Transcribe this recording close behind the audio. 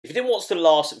If you didn't watch the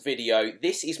last video,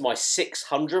 this is my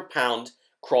 £600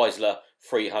 Chrysler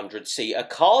 300C, a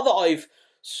car that I've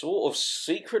sort of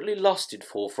secretly lusted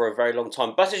for a very long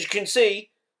time. But as you can see,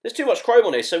 there's too much chrome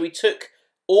on here, so we took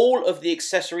all of the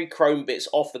accessory chrome bits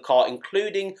off the car,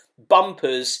 including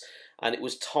bumpers, and it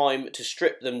was time to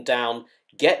strip them down,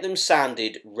 get them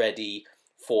sanded, ready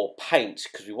for paint,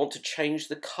 because we want to change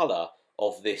the colour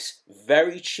of this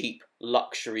very cheap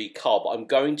luxury car. But I'm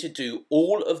going to do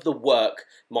all of the work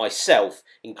myself,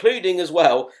 including as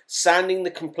well sanding the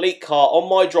complete car on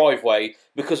my driveway,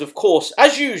 because of course,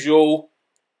 as usual,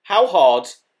 how hard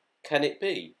can it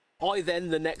be? I then,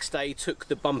 the next day, took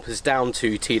the bumpers down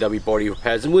to TW Body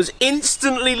Repairs and was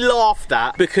instantly laughed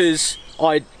at because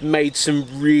I'd made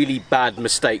some really bad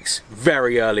mistakes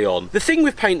very early on. The thing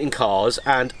with painting cars,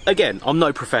 and again, I'm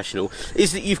no professional,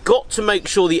 is that you've got to make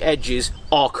sure the edges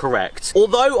are correct.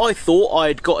 Although I thought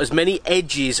I'd got as many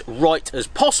edges right as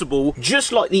possible,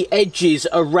 just like the edges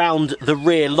around the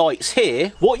rear lights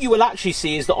here, what you will actually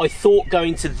see is that I thought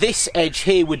going to this edge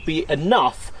here would be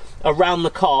enough around the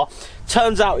car.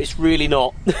 Turns out it's really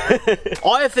not.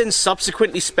 I have then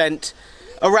subsequently spent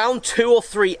around 2 or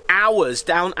 3 hours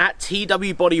down at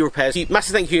TW Body Repairs.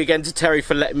 Massive thank you again to Terry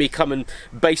for letting me come and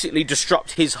basically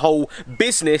disrupt his whole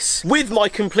business with my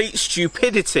complete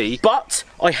stupidity. But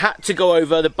I had to go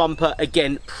over the bumper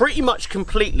again pretty much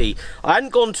completely. I hadn't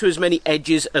gone to as many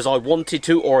edges as I wanted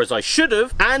to or as I should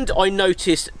have, and I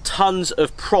noticed tons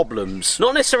of problems.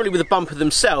 Not necessarily with the bumper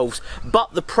themselves,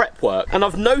 but the prep work. And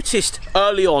I've noticed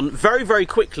early on, very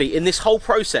quickly in this whole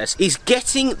process, is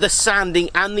getting the sanding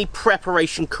and the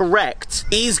preparation correct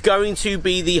is going to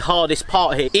be the hardest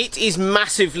part here. It is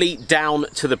massively down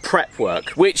to the prep work,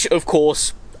 which of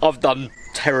course I've done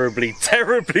terribly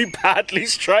badly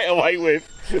straight away with.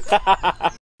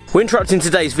 We're interrupting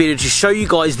today's video to show you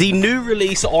guys the new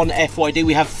release on FYD.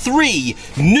 We have 3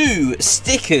 new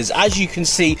stickers. As you can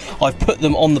see, I've put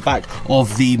them on the back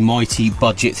of the mighty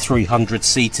budget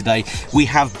 300C today. We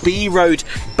have B-Road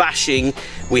bashing,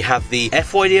 we have the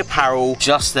FYD apparel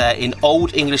just there in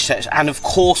old English text, and of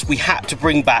course we had to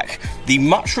bring back the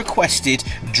much requested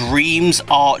Dreams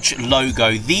Arch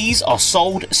logo. These are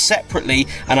sold separately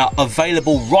and are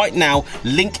available right now.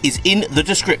 Link is in the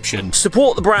description.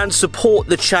 Support the brand, support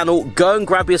the channel. Go and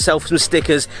grab yourself some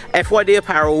stickers. FYD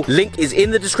apparel, link is in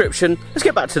the description. Let's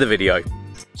get back to the video.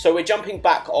 So we're jumping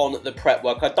back on the prep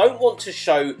work. I don't want to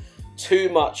show too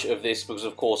much of this because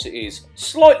of course it is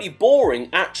slightly boring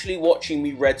actually watching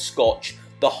me red scotch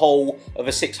the whole of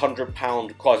a £600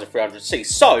 Chrysler 300C.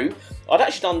 So I'd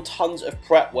actually done tons of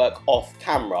prep work off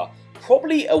camera,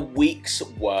 probably a week's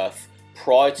worth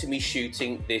prior to me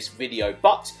shooting this video,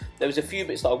 but there was a few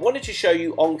bits that I wanted to show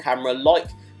you on camera, like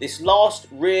this last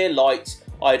rear light.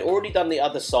 I had already done the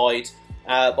other side,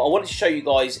 but I wanted to show you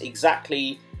guys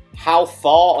exactly how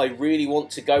far I really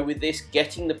want to go with this,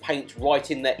 getting the paint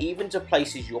right in there, even to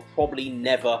places you're probably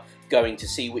never going to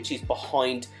see, which is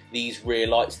behind these rear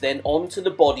lights. Then onto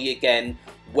the body again,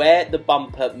 where the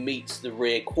bumper meets the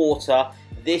rear quarter.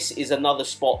 This is another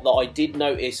spot that I did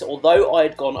notice, although I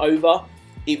had gone over,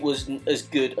 it wasn't as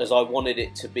good as I wanted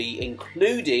it to be,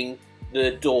 including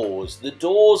the doors. The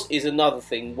doors is another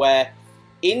thing where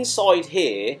inside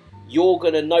here you're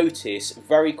going to notice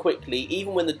very quickly,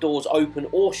 even when the doors open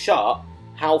or shut,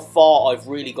 how far I've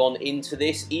really gone into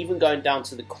this, even going down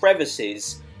to the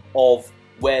crevices of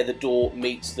where the door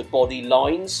meets the body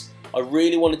lines. I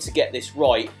really wanted to get this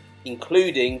right,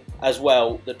 including as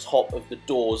well the top of the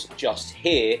doors just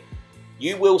here.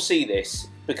 You will see this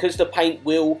because the paint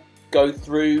will go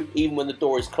through even when the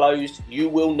door is closed. You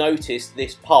will notice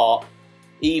this part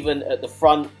even at the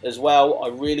front as well. I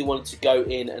really wanted to go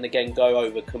in and again go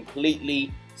over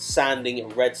completely sanding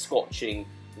and red scotching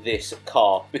this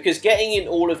car, because getting in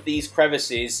all of these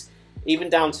crevices, even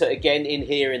down to again in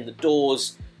here in the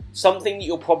doors, something that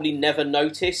you'll probably never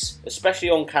notice,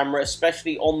 especially on camera,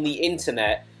 especially on the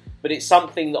internet, but it's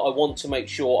something that I want to make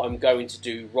sure I'm going to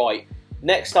do right.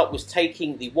 Next up was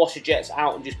taking the washer jets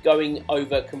out and just going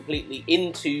over completely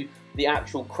into the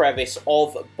actual crevice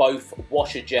of both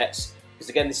washer jets, because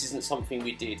again this isn't something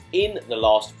we did in the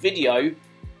last video.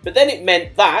 But then it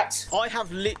meant that I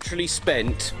have literally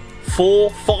spent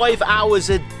 4-5 hours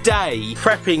a day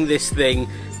prepping this thing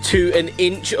to an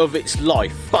inch of its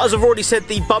life. But as I've already said,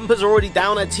 the bumpers are already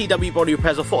down at TW Body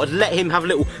Repairs. I thought I'd let him have a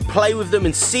little play with them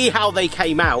and see how they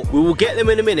came out. We will get them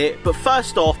in a minute, but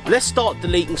first off, let's start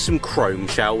deleting some chrome,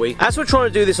 shall we? As we're trying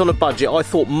to do this on a budget, I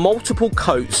thought multiple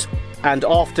coats and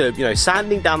after, you know,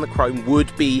 sanding down the chrome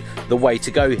would be the way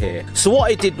to go here. So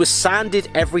what I did was sanded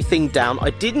everything down. I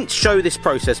didn't show this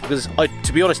process because I,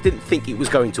 to be honest, didn't think it was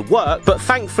going to work, but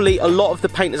thankfully a lot of the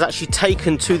paint has actually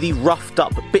taken to the roughed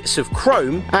up bits of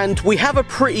chrome, and we have a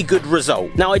pretty good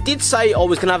result. Now, I did say I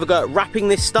was going to have a go at wrapping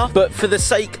this stuff, but for the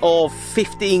sake of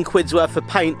 15 quid's worth of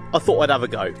paint, I thought I'd have a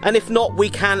go. And if not, we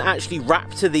can actually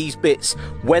wrap to these bits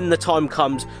when the time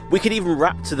comes. We could even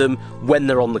wrap to them when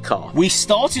they're on the car. We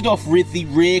started off with the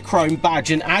rear chrome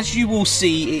badge, and as you will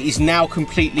see, it is now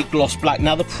completely gloss black.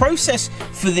 Now, the process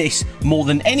for this, more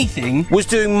than anything, was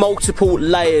doing multiple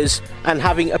layers and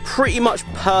having a pretty much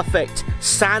perfect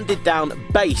sanded down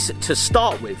base to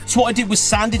start with. So what I did was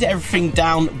sanded everything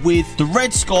down with the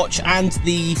red scotch and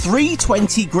the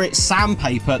 320 grit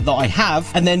sandpaper that I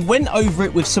have, and then went over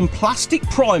it with some plastic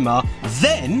primer.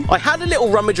 Then I had a little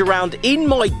rummage around in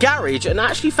my garage and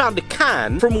actually found a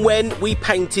can from when we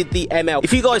painted the ML.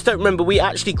 If you guys don't remember, we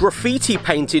actually graffiti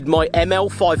painted my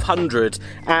ML 500,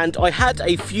 and I had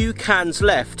a few cans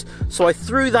left, so I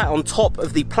threw that on top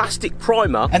of the plastic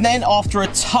primer, and then after a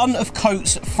ton of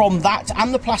coats from that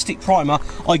and the plastic primer,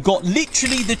 I got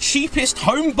literally the cheapest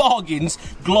home bargains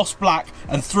gloss black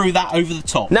and threw that over the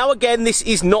top. Now again, this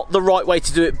is not the right way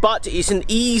to do it, but it's an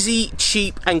easy,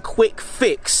 cheap and quick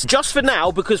fix just for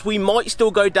now, because we might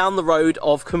still go down the road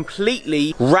of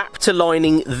completely Raptor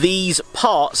lining these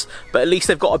parts, but at least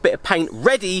they've got a bit of paint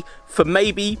ready for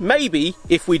maybe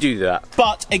if we do that.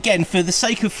 But again, for the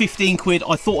sake of 15 quid,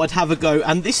 I thought I'd have a go,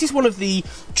 and this is one of the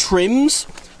trims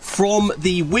from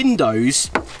the windows,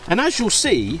 and as you'll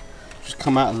see, just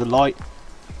come out of the light,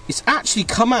 it's actually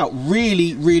come out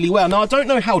really, really well. Now, I don't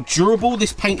know how durable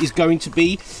this paint is going to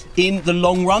be in the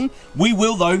long run. We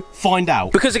will, though, find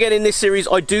out. Because, again, in this series,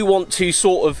 I do want to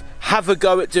sort of have a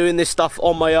go at doing this stuff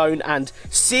on my own and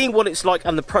seeing what it's like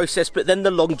and the process, but then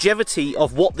the longevity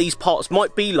of what these parts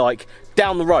might be like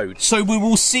down the road. So we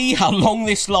will see how long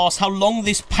this lasts, how long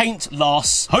this paint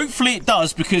lasts. Hopefully it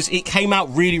does, because it came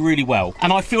out really, really well.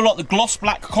 And I feel like the gloss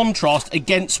black contrast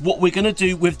against what we're going to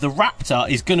do with the Raptor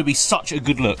is going to be such a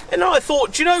good look. And I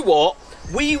thought, do you know what?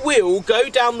 We will go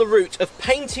down the route of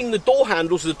painting the door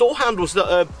handles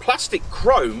that are plastic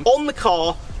chrome on the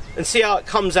car, and see how it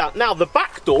comes out. Now, the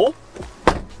back door,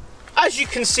 as you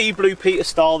can see, Blue Peter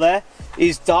style there,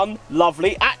 is done.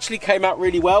 Lovely. Actually came out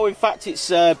really well. In fact, it's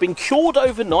been cured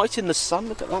overnight in the sun.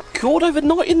 Look at that. Cured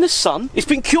overnight in the sun. It's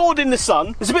been cured in the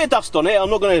sun. There's a bit of dust on it. I'm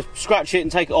not going to scratch it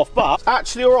and take it off, but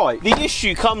actually all right. The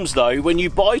issue comes, though, when you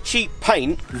buy cheap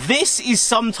paint. This is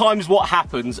sometimes what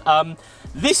happens.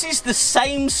 This is the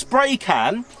same spray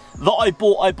can that I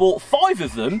bought. I bought 5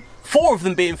 of them, 4 of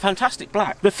them being fantastic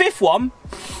black. The 5th one,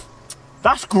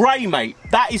 that's grey, mate.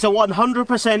 That is a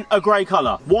 100% a grey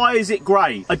colour. Why is it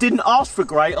grey? I didn't ask for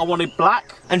grey, I wanted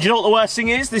black. And do you know what the worst thing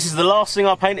is? This is the last thing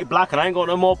I painted black, and I ain't got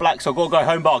no more black, so I've got to go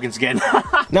home bargains again.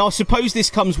 Now, I suppose this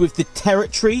comes with the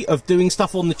territory of doing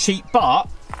stuff on the cheap, but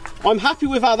I'm happy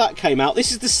with how that came out.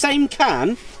 This is the same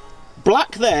can,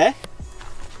 black there,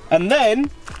 and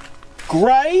then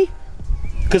grey,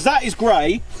 because that is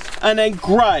grey, and then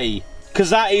grey, because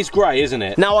that is grey, isn't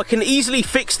it? Now, I can easily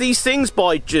fix these things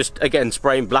by just, again,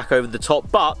 spraying black over the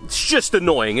top, but it's just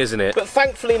annoying, isn't it? But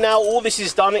thankfully now all this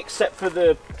is done, except for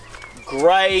the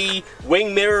grey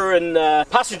wing mirror and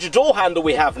passenger door handle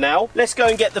we have now. Let's go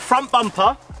and get the front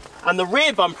bumper and the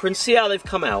rear bumper and see how they've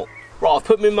come out. Right, I've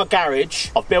put them in my garage,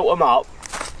 I've built them up.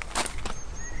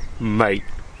 Mate,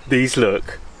 these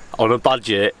look, on a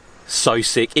budget, so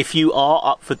sick. If you are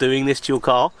up for doing this to your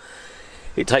car,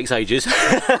 it takes ages.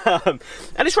 And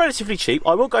it's relatively cheap.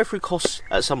 I will go through costs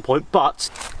at some point, but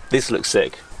this looks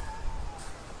sick.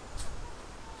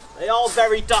 They are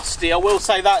very dusty, I will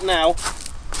say that now.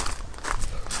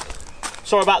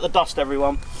 Sorry about the dust,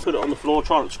 everyone. Put it on the floor,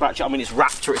 try not to scratch it. I mean, it's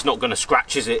Raptor, it's not going to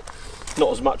scratch, is it?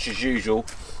 Not as much as usual.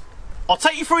 I'll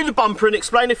take you through the bumper and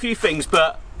explain a few things,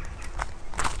 but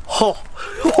oh.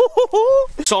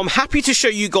 So I'm happy to show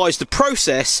you guys the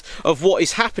process of what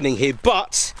is happening here,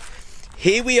 but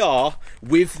here we are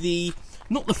with the,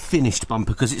 not the finished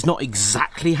bumper, because it's not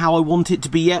exactly how I want it to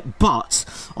be yet, but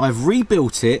I've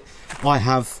rebuilt it. I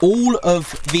have all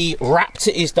of the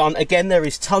Raptor is done. Again, there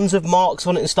is tons of marks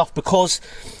on it and stuff because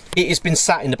it has been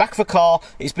sat in the back of a car.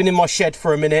 It's been in my shed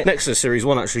for a minute. Next to the Series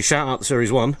 1, actually. Shout out to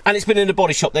Series 1. And it's been in the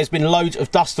body shop. There's been loads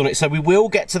of dust on it. So we will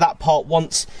get to that part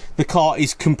once the car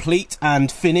is complete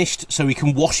and finished so we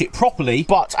can wash it properly.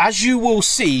 But as you will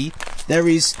see, there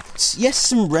is, yes,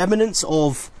 some remnants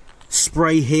of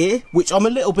spray here, which I'm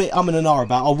a little bit and ahhing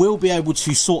about. I will be able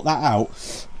to sort that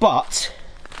out. But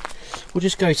we'll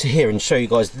just go to here and show you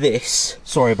guys this.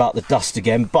 Sorry about the dust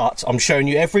again, but I'm showing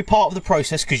you every part of the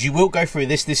process because you will go through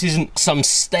this. This isn't some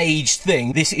staged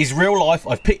thing. This is real life.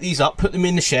 I've picked these up, put them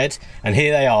in the shed, and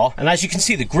here they are. And as you can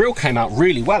see, the grill came out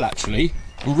really well, actually.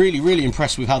 I'm really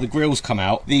impressed with how the grills come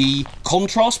out. The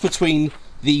contrast between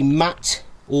the matte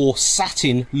or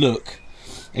satin look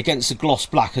against the gloss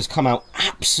black has come out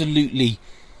absolutely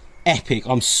epic.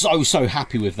 I'm so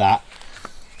happy with that.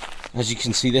 As you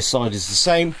can see, this side is the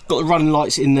same. Got the running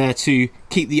lights in there to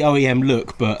keep the OEM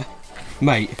look, but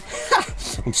mate,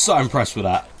 I'm so impressed with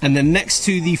that. And then next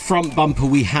to the front bumper,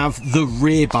 we have the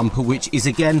rear bumper, which is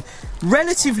again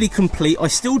relatively complete. I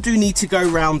still do need to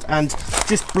go around and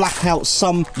just black out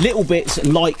some little bits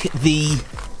like the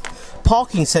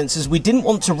parking sensors. We didn't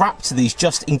want to Raptor these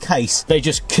just in case they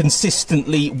just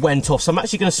consistently went off. So I'm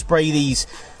actually going to spray these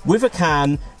with a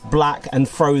can black and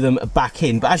throw them back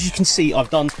in. But as you can see, I've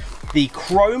done the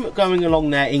chrome going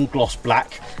along there in gloss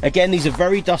black. Again, these are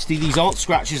very dusty. These aren't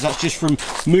scratches. That's just from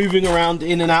moving around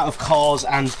in and out of cars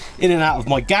and in and out of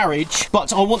my garage.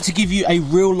 But I want to give you a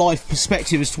real life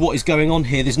perspective as to what is going on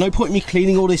here. There's no point in me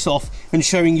cleaning all this off and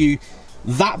showing you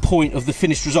that point of the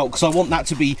finished result, because I want that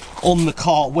to be on the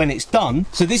car when it's done.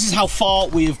 So this is how far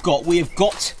we have got. We have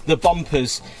got the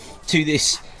bumpers to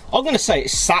this, I'm going to say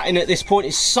it's satin at this point.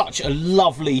 It's such a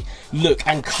lovely look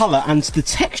and colour, and the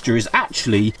texture is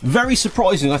actually very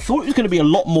surprising. I thought it was going to be a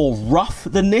lot more rough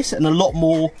than this and a lot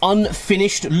more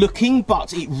unfinished looking,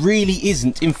 but it really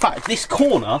isn't. In fact, this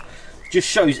corner just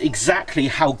shows exactly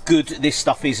how good this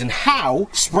stuff is and how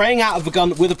spraying out of a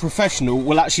gun with a professional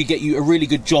will actually get you a really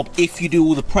good job if you do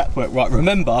all the prep work right.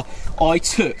 Remember, I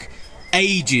took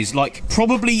ages, like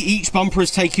probably each bumper has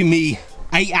taken me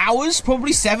 8 hours,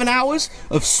 probably 7 hours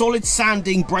of solid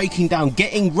sanding, breaking down,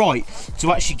 getting right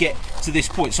to actually get to this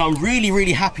point. So I'm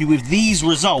really happy with these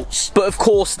results. But of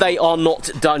course, they are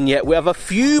not done yet. We have a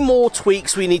few more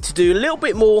tweaks we need to do, a little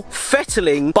bit more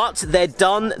fettling, but they're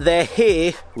done, they're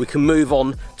here. We can move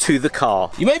on to the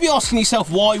car. You may be asking yourself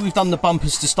why we've done the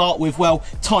bumpers to start with. Well,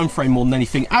 time frame more than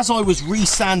anything. As I was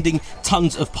resanding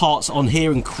tons of parts on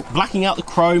here and blacking out the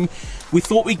chrome, we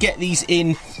thought we'd get these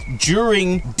in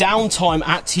during downtime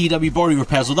at TW Body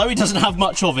Repairs. Although he doesn't have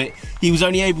much of it, he was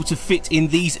only able to fit in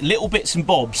these little bits and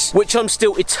bobs, which I'm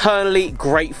still eternally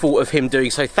grateful of him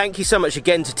doing. So thank you so much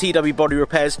again to TW Body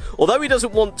Repairs. Although he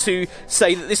doesn't want to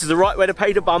say that this is the right way to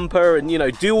paint a bumper and, you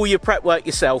know, do all your prep work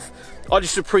yourself, I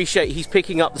just appreciate he's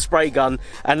picking up the spray gun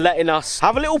and letting us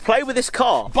have a little play with this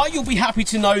car. But you'll be happy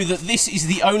to know that this is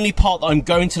the only part that I'm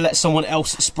going to let someone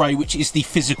else spray, which is the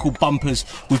physical bumpers.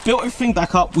 We've built everything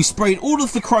back up. We sprayed all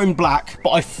of the chrome black, but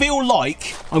I feel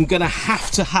like I'm going to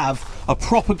have a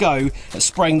proper go at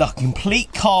spraying the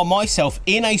complete car myself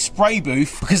in a spray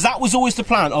booth, because that was always the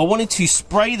plan. I wanted to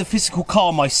spray the physical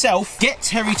car myself, get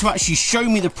Terry to actually show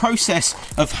me the process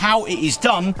of how it is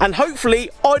done, and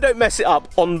hopefully I don't mess it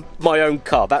up on my own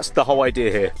car. That's the whole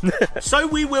idea here. So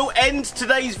we will end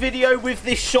today's video with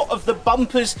this shot of the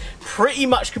bumpers pretty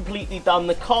much completely done.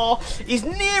 The car is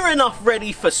near enough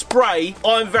ready for spray.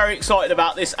 I'm very excited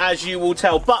about this, as you will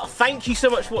tell. But thank you so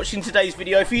much for watching today's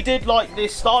video. If you did like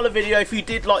this style of video, if you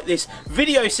did like this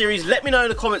video series, let me know in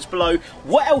the comments below.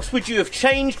 What else would you have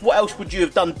changed? What else would you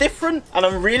have done different? And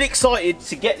I'm really excited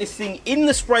to get this thing in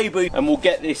the spray booth, and we'll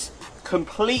get this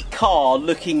complete car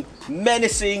looking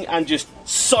menacing and just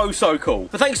so cool.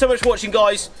 But thanks so much for watching,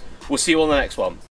 guys. We'll see you on the next one.